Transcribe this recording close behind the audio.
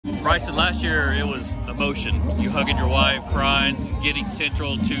Bryson, last year it was emotion. You hugging your wife, crying, getting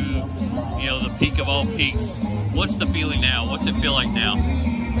Central to, the peak of all peaks. What's the feeling now? What's it feel like now?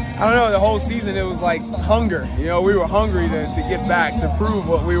 I don't know, the whole season it was like hunger. We were hungry to get back, to prove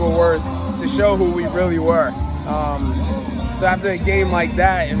what we were worth, to show who we really were. So after a game like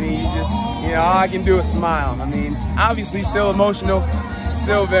that, I mean, all I can do is smile. I mean, obviously still emotional,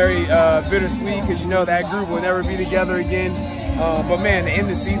 still very bittersweet because that group will never be together again. But man, to end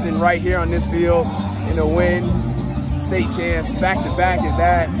the season right here on this field, a win, state champs, back-to-back at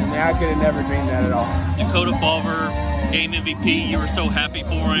that, I mean, I could have never dreamed that at all. Dakota Fulver, game MVP, you were so happy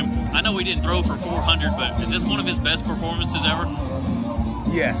for him. I know he didn't throw for 400, but is this one of his best performances ever?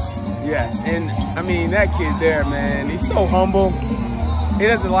 Yes. And I mean, that kid there, man, he's so humble. He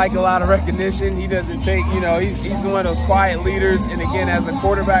doesn't like a lot of recognition. He doesn't take, he's one of those quiet leaders. And again, as a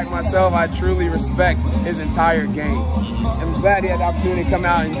quarterback myself, I truly respect his entire game. I'm glad he had the opportunity to come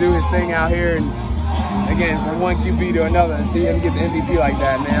out and do his thing out here. And again, from one QB to another, and see him get the MVP like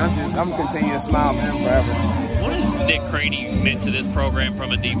that, man, I'm continuing to smile for him forever. What has Nick Craney meant to this program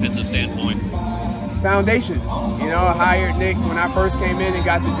from a defensive standpoint? Foundation. I hired Nick when I first came in and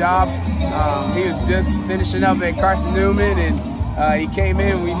got the job. He was just finishing up at Carson Newman, and he came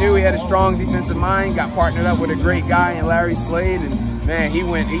in. We knew he had a strong defensive mind. Got partnered up with a great guy in Larry Slade, and man, he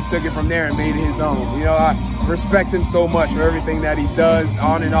took it from there and made it his own. I respect him so much for everything that he does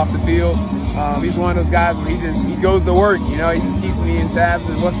on and off the field. He's one of those guys where he goes to work. He just keeps me in tabs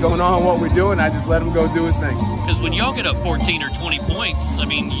and what's going on, what we're doing. I just let him go do his thing. Because when y'all get up 14 or 20 points, I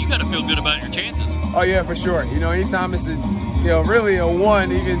mean, you got to feel good about your chances. Oh yeah, for sure. Anytime it's really a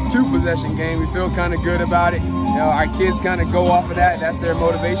one, even two possession game, we feel kind of good about it. Our kids kind of go off of that. That's their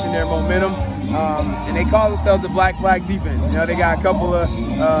motivation, their momentum. And they call themselves the Black Flag defense. They got a couple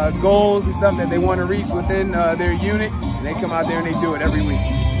of goals and stuff that they want to reach within their unit, and they come out there and they do it every week.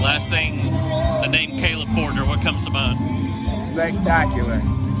 Last thing, the name Caleb Fortner, what comes to mind? Spectacular.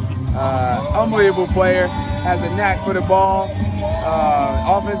 Unbelievable player, has a knack for the ball,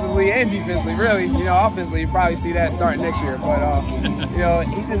 offensively and defensively, really. Offensively, you probably see that starting next year. But,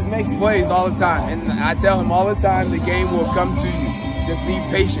 he just makes plays all the time. And I tell him all the time, the game will come to you. Just be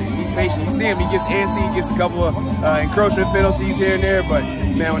patient, be patient. You see him, he gets antsy, he gets a couple of encroachment penalties here and there. But,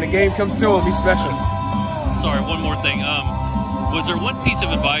 man, when the game comes to him, he's special. Sorry, one more thing. Was there one piece of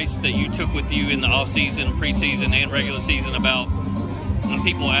advice that you took with you in the offseason, preseason, and regular season about when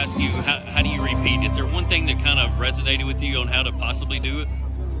people ask you, how do you repeat? Is there one thing that kind of resonated with you on how to possibly do it?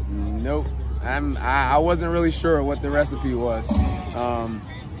 Nope. I wasn't really sure what the recipe was.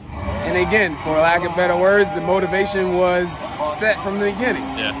 And again, for lack of better words, the motivation was set from the beginning.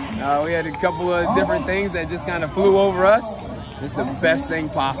 Yeah. We had a couple of different things that just kind of flew over us. It's the best thing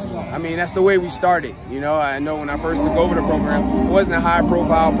possible. I mean, that's the way we started. I know when I first took over the program, it wasn't a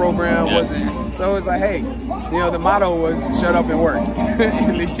high-profile program. Yeah. So it was like, hey, the motto was shut up and work.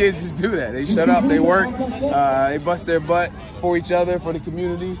 And the kids just do that. They shut up, they work, they bust their butt for each other, for the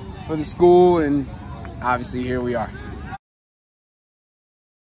community, for the school, and obviously here we are.